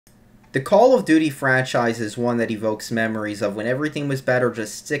The Call of Duty franchise is one that evokes memories of when everything was better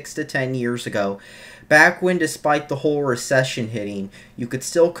just 6 to 10 years ago. Back when, despite the whole recession hitting, you could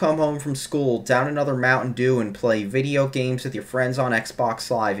still come home from school, down another Mountain Dew, and play video games with your friends on Xbox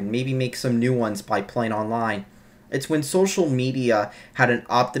Live, and maybe make some new ones by playing online. It's when social media had an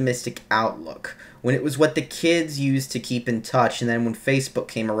optimistic outlook, when it was what the kids used to keep in touch, and then when Facebook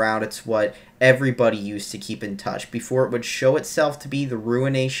came around, it's what everybody used to keep in touch, before it would show itself to be the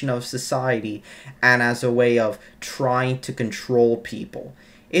ruination of society and as a way of trying to control people.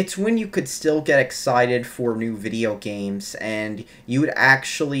 It's when you could still get excited for new video games, and you would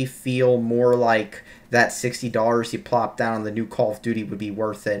actually feel more like that $60 you plopped down on the new Call of Duty would be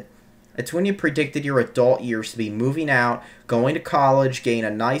worth it. It's when you predicted your adult years to be moving out, going to college, getting a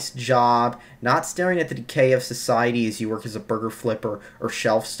nice job, not staring at the decay of society as you work as a burger flipper or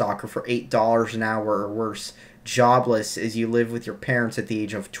shelf stocker for $8 an hour or worse, jobless as you live with your parents at the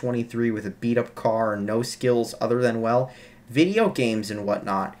age of 23 with a beat-up car and no skills other than, well, video games and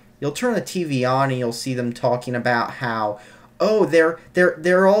whatnot. You'll turn the TV on and you'll see them talking about how, oh, there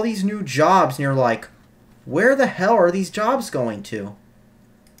are all these new jobs, and you're like, where the hell are these jobs going to?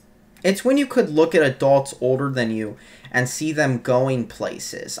 It's when you could look at adults older than you and see them going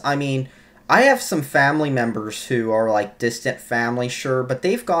places. I mean, I have some family members who are like distant family, sure, but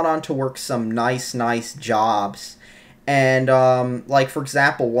they've gone on to work some nice jobs. And, like, for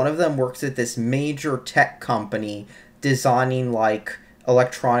example, one of them works at this major tech company designing, like,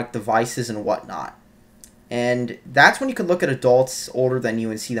 electronic devices and whatnot. And that's when you could look at adults older than you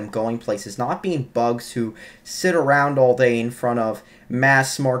and see them going places, not being bugs who sit around all day in front of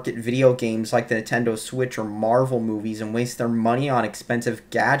mass market video games like the Nintendo Switch or Marvel movies and waste their money on expensive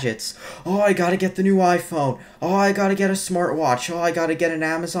gadgets. Oh, I gotta get the new iPhone. Oh, I gotta get a smartwatch. Oh, I gotta get an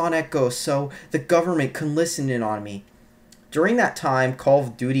Amazon Echo so the government can listen in on me. During that time, Call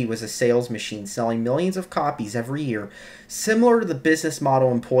of Duty was a sales machine, selling millions of copies every year, similar to the business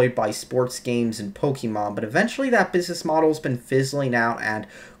model employed by sports games and Pokemon, but eventually that business model has been fizzling out, and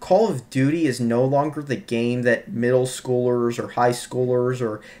Call of Duty is no longer the game that middle schoolers or high schoolers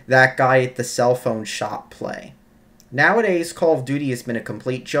or that guy at the cell phone shop play. Nowadays, Call of Duty has been a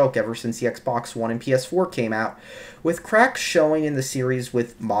complete joke ever since the Xbox One and PS4 came out, with cracks showing in the series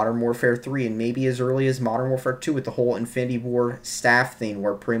with Modern Warfare 3 and maybe as early as Modern Warfare 2 with the whole Infinity War staff thing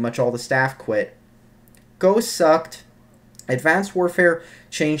where pretty much all the staff quit. Ghost sucked. Advanced Warfare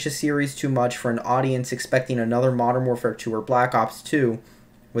changed the series too much for an audience expecting another Modern Warfare 2 or Black Ops 2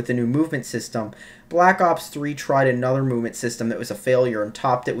 with the new movement system. Black Ops 3 tried another movement system that was a failure and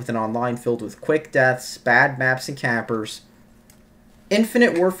topped it with an online filled with quick deaths, bad maps, and campers.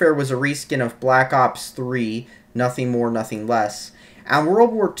 Infinite Warfare was a reskin of Black Ops 3, nothing more, nothing less. And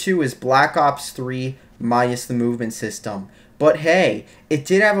World War II is Black Ops 3 minus the movement system. But hey, it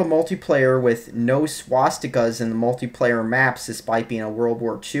did have a multiplayer with no swastikas in the multiplayer maps despite being a World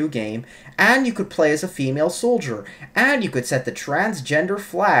War II game, and you could play as a female soldier, and you could set the transgender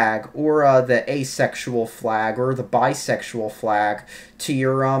flag, or the asexual flag, or the bisexual flag to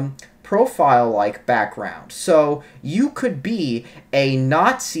your profile-like background. So you could be a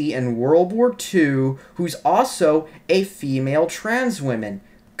Nazi in World War II who's also a female trans woman.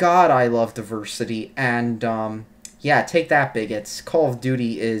 God, I love diversity, and yeah, take that, bigots. Call of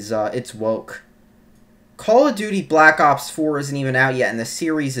Duty is, it's woke. Call of Duty Black Ops 4 isn't even out yet, and the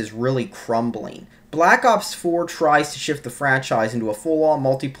series is really crumbling. Black Ops 4 tries to shift the franchise into a full-on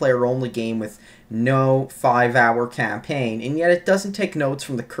multiplayer-only game with no 5-hour campaign, and yet it doesn't take notes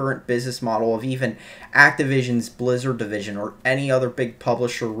from the current business model of even Activision's Blizzard division or any other big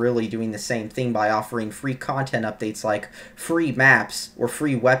publisher really doing the same thing by offering free content updates like free maps or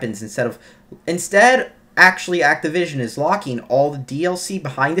free weapons instead. Actually, Activision is locking all the DLC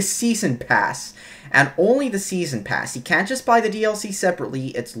behind the Season Pass, and only the Season Pass. You can't just buy the DLC separately,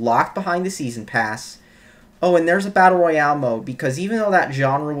 it's locked behind the Season Pass. Oh, and there's a Battle Royale mode, because even though that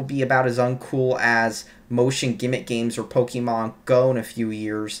genre will be about as uncool as motion gimmick games or Pokemon Go in a few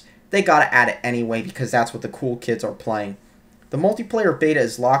years, they gotta add it anyway because that's what the cool kids are playing. The multiplayer beta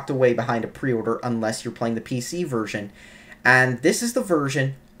is locked away behind a pre-order unless you're playing the PC version, and this is the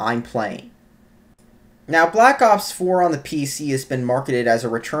version I'm playing. Now, Black Ops 4 on the PC has been marketed as a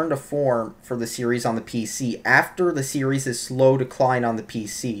return to form for the series on the PC after the series' slow decline on the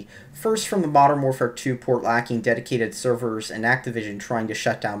PC. First from the Modern Warfare 2 port lacking dedicated servers and Activision trying to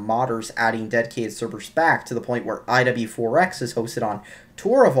shut down modders adding dedicated servers back to the point where IW4X is hosted on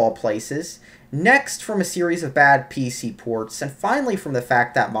Tor of all places. Next from a series of bad PC ports, and finally from the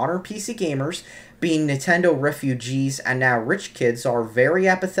fact that modern PC gamers being Nintendo refugees and now rich kids are very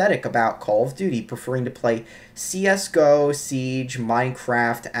apathetic about Call of Duty, preferring to play CSGO, Siege,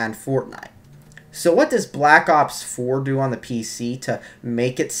 Minecraft, and Fortnite. So what does Black Ops 4 do on the PC to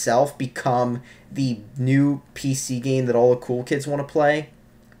make itself become the new PC game that all the cool kids want to play?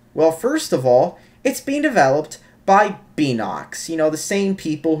 Well, first of all, it's being developed by Beanox, the same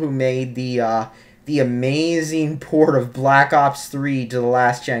people who made the amazing port of Black Ops 3 to the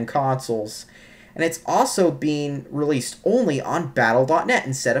last-gen consoles. And it's also being released only on Battle.net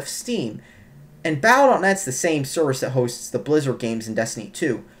instead of Steam. And Battle.net's the same service that hosts the Blizzard games in Destiny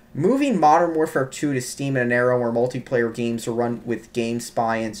 2. Moving Modern Warfare 2 to Steam in an era where multiplayer games are run with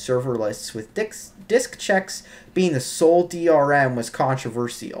GameSpy and server lists, with disk checks being the sole DRM, was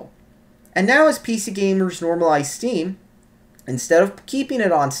controversial. And now as PC gamers normalize Steam, instead of keeping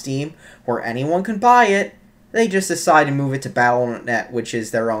it on Steam, where anyone can buy it, they just decide to move it to Battle.net, which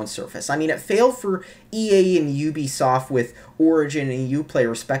is their own service. I mean, it failed for EA and Ubisoft with Origin and Uplay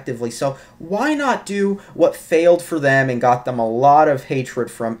respectively, so why not do what failed for them and got them a lot of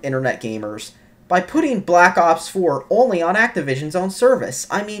hatred from internet gamers by putting Black Ops 4 only on Activision's own service?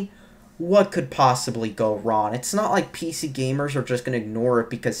 I mean, what could possibly go wrong? It's not like PC gamers are just going to ignore it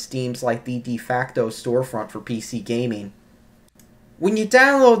because Steam's like the de facto storefront for PC gaming. When you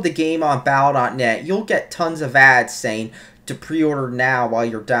download the game on Battle.net, you'll get tons of ads saying to pre-order now while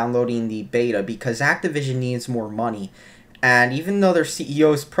you're downloading the beta because Activision needs more money. And even though their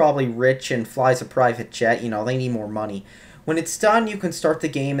CEO is probably rich and flies a private jet, they need more money. When it's done, you can start the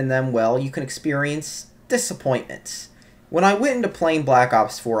game and then, well, you can experience disappointments. When I went into playing Black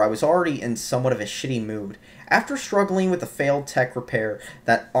Ops 4, I was already in somewhat of a shitty mood. After struggling with a failed tech repair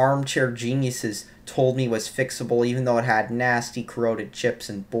that armchair geniuses told me was fixable even though it had nasty corroded chips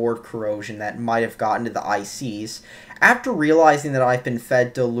and board corrosion that might have gotten to the ICs, after realizing that I've been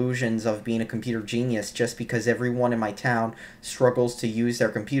fed delusions of being a computer genius just because everyone in my town struggles to use their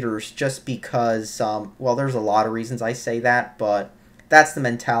computers just because, well, there's a lot of reasons I say that, but that's the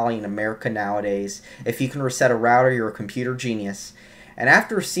mentality in America nowadays. If you can reset a router, you're a computer genius. And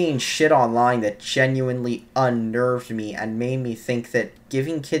after seeing shit online that genuinely unnerved me and made me think that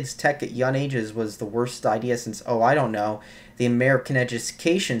giving kids tech at young ages was the worst idea since, I don't know, the American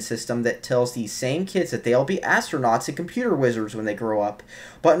education system that tells these same kids that they'll be astronauts and computer wizards when they grow up,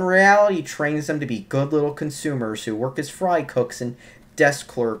 but in reality trains them to be good little consumers who work as fry cooks and desk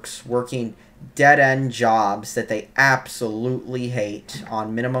clerks working dead-end jobs that they absolutely hate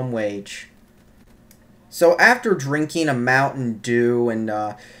on minimum wage. So after drinking a Mountain Dew and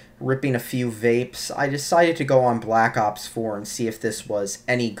ripping a few vapes, I decided to go on Black Ops 4 and see if this was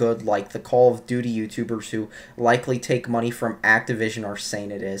any good like the Call of Duty YouTubers who likely take money from Activision are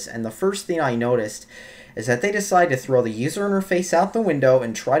saying it is. And the first thing I noticed is that they decided to throw the user interface out the window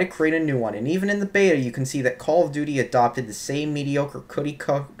and try to create a new one. And even in the beta, you can see that Call of Duty adopted the same mediocre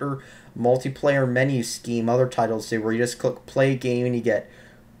cookie-cutter multiplayer menu scheme other titles do, where you just click play game and you get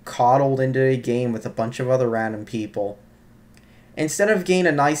coddled into a game with a bunch of other random people. Instead of getting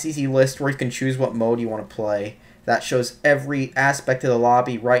a nice easy list where you can choose what mode you want to play, that shows every aspect of the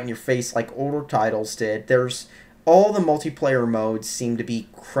lobby right in your face like older titles did, there's all the multiplayer modes seem to be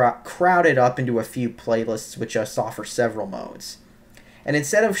crowded up into a few playlists which just offer several modes. And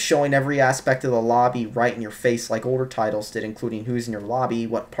instead of showing every aspect of the lobby right in your face like older titles did, including who's in your lobby,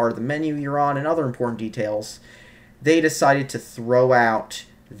 what part of the menu you're on, and other important details, they decided to throw out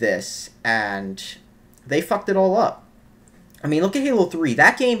this, and they fucked it all up. I mean, look at Halo 3.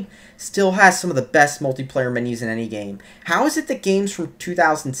 That game still has some of the best multiplayer menus in any game. How is it that games from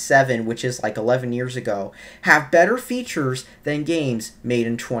 2007, which is like 11 years ago, have better features than games made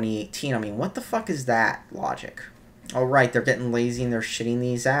in 2018? I mean, what the fuck is that logic? Oh, right, they're getting lazy and they're shitting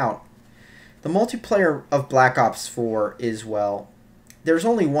these out. The multiplayer of Black Ops 4 is, well, there's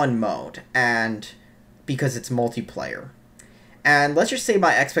only one mode, and because it's multiplayer. And let's just say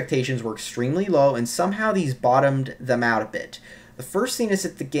my expectations were extremely low, and somehow these bottomed them out a bit. The first thing is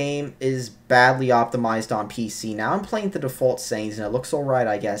that the game is badly optimized on PC. Now I'm playing the default settings, and it looks alright,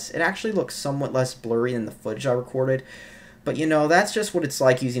 I guess. It actually looks somewhat less blurry than the footage I recorded. But, that's just what it's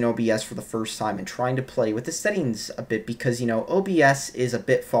like using OBS for the first time and trying to play with the settings a bit because, OBS is a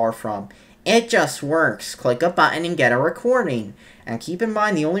bit far from, it just works, click a button and get a recording. And keep in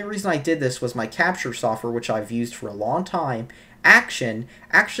mind, the only reason I did this was my capture software, which I've used for a long time, Action,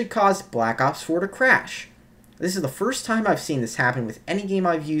 actually caused Black Ops 4 to crash. This is the first time I've seen this happen with any game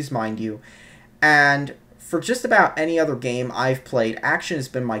I've used, mind you, and for just about any other game I've played, Action has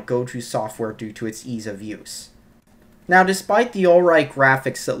been my go-to software due to its ease of use. Now, despite the alright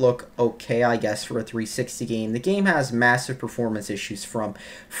graphics that look okay, I guess, for a 360 game, the game has massive performance issues, from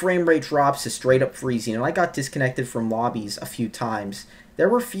frame rate drops to straight up freezing, and I got disconnected from lobbies a few times. There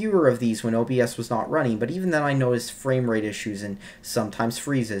were fewer of these when OBS was not running, but even then I noticed frame rate issues and sometimes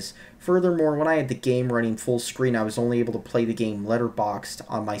freezes. Furthermore, when I had the game running full screen, I was only able to play the game letterboxed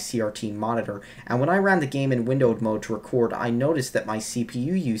on my CRT monitor, and when I ran the game in windowed mode to record, I noticed that my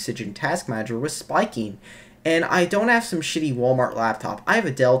CPU usage in Task Manager was spiking. And I don't have some shitty Walmart laptop. I have a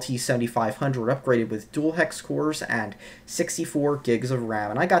Dell T7500 upgraded with dual hex cores and 64 gigs of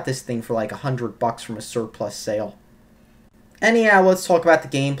RAM, and I got this thing for like $100 from a surplus sale. Anyhow, let's talk about the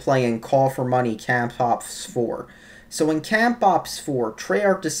gameplay in Call for Money Camp Ops 4. So in Camp Ops 4,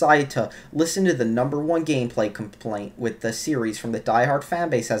 Treyarch decided to listen to the #1 gameplay complaint with the series from the diehard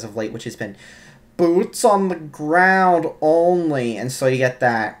fanbase as of late, which has been boots on the ground only, and so you get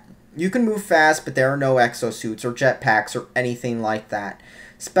that. You can move fast, but there are no exosuits or jetpacks or anything like that.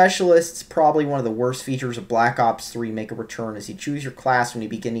 Specialists, probably one of the worst features of Black Ops 3, make a return as you choose your class when you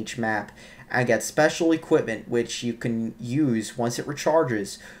begin each map and get special equipment which you can use once it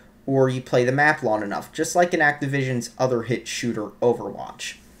recharges or you play the map long enough, just like in Activision's other hit shooter,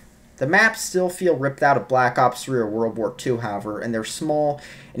 Overwatch. The maps still feel ripped out of Black Ops 3 or World War II, however, and they're small,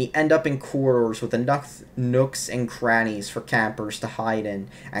 and you end up in corridors with enough nooks and crannies for campers to hide in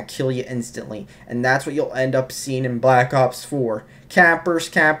and kill you instantly, and that's what you'll end up seeing in Black Ops 4. Campers,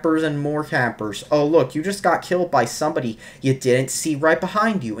 campers, and more campers. Oh look, you just got killed by somebody you didn't see right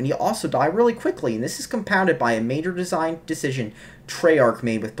behind you, and you also die really quickly, and this is compounded by a major design decision Treyarch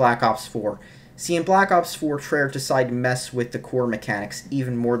made with Black Ops 4. See, in Black Ops 4, Treyarch decided to mess with the core mechanics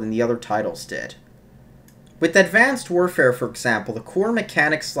even more than the other titles did. With Advanced Warfare, for example, the core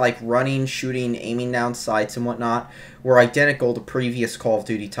mechanics like running, shooting, aiming down sights, and whatnot were identical to previous Call of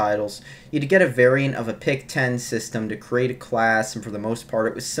Duty titles. You had to get a variant of a Pick-10 system to create a class, and for the most part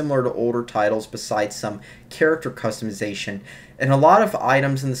it was similar to older titles besides some character customization. And a lot of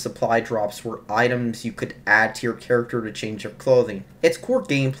items in the supply drops were items you could add to your character to change your clothing. Its core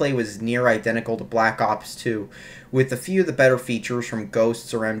gameplay was near identical to Black Ops 2, with a few of the better features from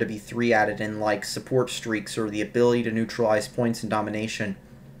Ghosts or MW3 added in, like support streaks or the ability to neutralize points and domination.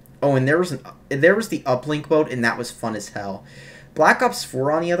 Oh, and there was the uplink mode, and that was fun as hell. Black Ops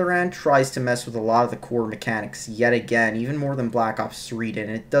 4, on the other hand, tries to mess with a lot of the core mechanics yet again, even more than Black Ops 3 did,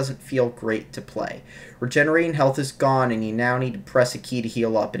 and it doesn't feel great to play. Regenerating health is gone, and you now need to press a key to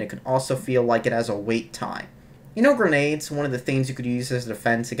heal up, and it can also feel like it has a wait time. You know, grenades, one of the things you could use as a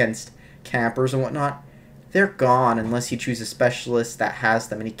defense against campers and whatnot? They're gone unless you choose a specialist that has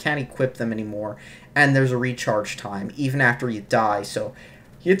them, and you can't equip them anymore, and there's a recharge time, even after you die, so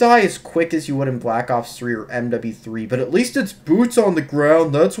you die as quick as you would in Black Ops 3 or MW3, but at least it's boots on the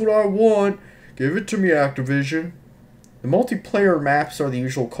ground. That's what I want. Give it to me, Activision. The multiplayer maps are the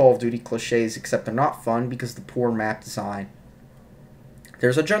usual Call of Duty cliches, except they're not fun because of the poor map design.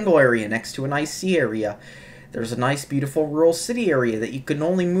 There's a jungle area next to a nice sea area. There's a nice, beautiful rural city area that you can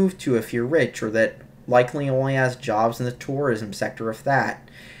only move to if you're rich, or that likely only has jobs in the tourism sector, if that.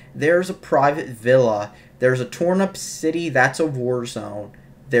 There's a private villa. There's a torn-up city that's a war zone.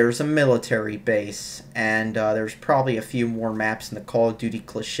 There's a military base, and there's probably a few more maps in the Call of Duty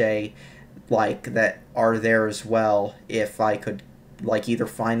cliche like that are there as well, if I could like either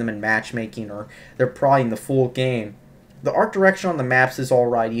find them in matchmaking, or they're probably in the full game. The art direction on the maps is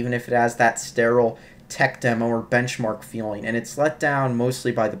alright, even if it has that sterile tech demo or benchmark feeling, and it's let down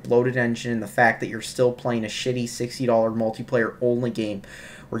mostly by the bloated engine and the fact that you're still playing a shitty $60 multiplayer only game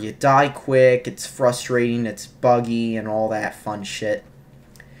where you die quick, it's frustrating, it's buggy, and all that fun shit.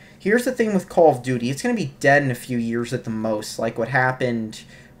 Here's the thing with Call of Duty, it's going to be dead in a few years at the most, like what happened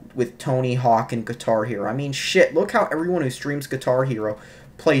with Tony Hawk and Guitar Hero. I mean, shit, look how everyone who streams Guitar Hero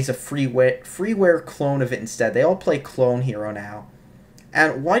plays a freeware clone of it instead. They all play Clone Hero now.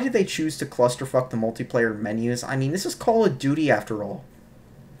 And why did they choose to clusterfuck the multiplayer menus? I mean, this is Call of Duty after all.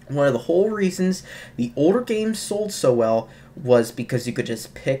 One of the whole reasons the older games sold so well was because you could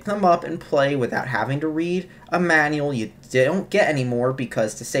just pick them up and play without having to read a manual you don't get anymore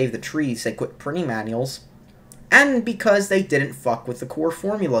because to save the trees they quit printing manuals, and because they didn't fuck with the core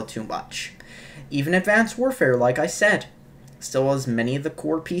formula too much. Even Advanced Warfare, like I said, still has many of the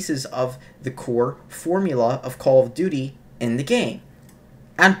core pieces of the core formula of Call of Duty in the game.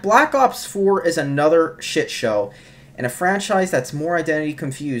 And Black Ops 4 is another shit show, and a franchise that's more identity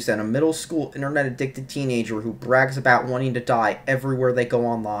confused than a middle school internet addicted teenager who brags about wanting to die everywhere they go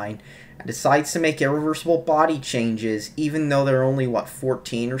online and decides to make irreversible body changes even though they're only, what,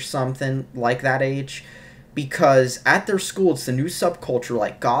 14 or something like that age. because at their school it's the new subculture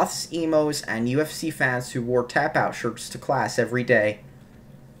like goths, emos, and UFC fans who wore tap-out shirts to class every day.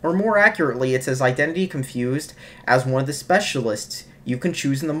 Or more accurately, it's as identity confused as one of the specialists you can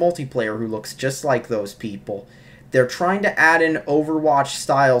choose in the multiplayer who looks just like those people. They're trying to add in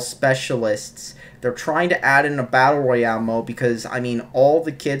Overwatch-style specialists. They're trying to add in a Battle Royale mode because, I mean, all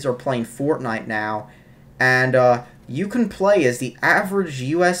the kids are playing Fortnite now. And you can play as the average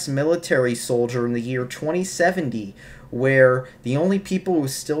U.S. military soldier in the year 2070, where the only people who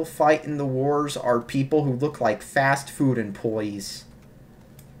still fight in the wars are people who look like fast food employees.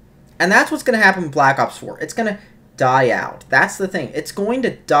 And that's what's going to happen in Black Ops 4. It's going to die out. That's the thing. It's going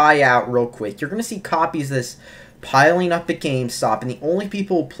to die out real quick. You're going to see copies of this piling up at GameStop, and the only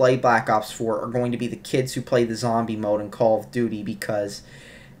people who play Black Ops 4 are going to be the kids who play the zombie mode in Call of Duty, because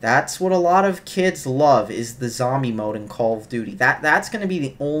that's what a lot of kids love, is the zombie mode in Call of Duty. That's going to be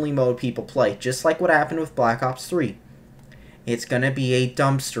the only mode people play, just like what happened with Black Ops 3. It's going to be a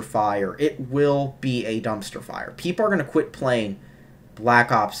dumpster fire. It will be a dumpster fire. People are going to quit playing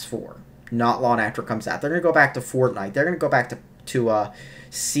Black Ops 4 not long after it comes out. They're going to go back to Fortnite. They're going to go back to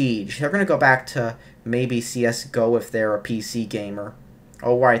Siege. They're going to go back to maybe CSGO if they're a PC gamer.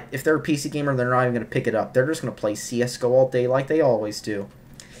 Oh, right. If they're a PC gamer, they're not even going to pick it up. They're just going to play CSGO all day like they always do.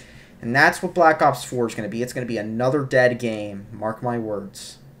 And that's what Black Ops 4 is going to be. It's going to be another dead game. Mark my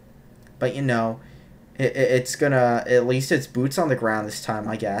words. But, you know, it's going to... At least it's boots on the ground this time,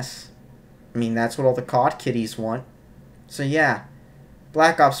 I guess. I mean, that's what all the CoD kiddies want. So, yeah.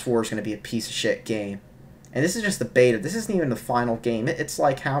 Black Ops 4 is going to be a piece of shit game. And this is just the beta. This isn't even the final game. It's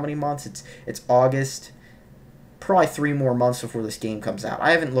like how many months? It's August. Probably 3 more months before this game comes out.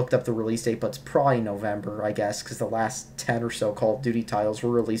 I haven't looked up the release date, but it's probably November, I guess, because the last 10 or so Call of Duty titles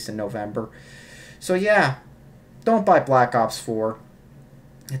were released in November. So yeah, don't buy Black Ops 4.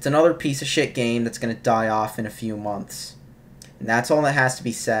 It's another piece of shit game that's going to die off in a few months. And that's all that has to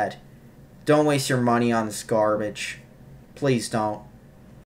be said. Don't waste your money on this garbage. Please don't.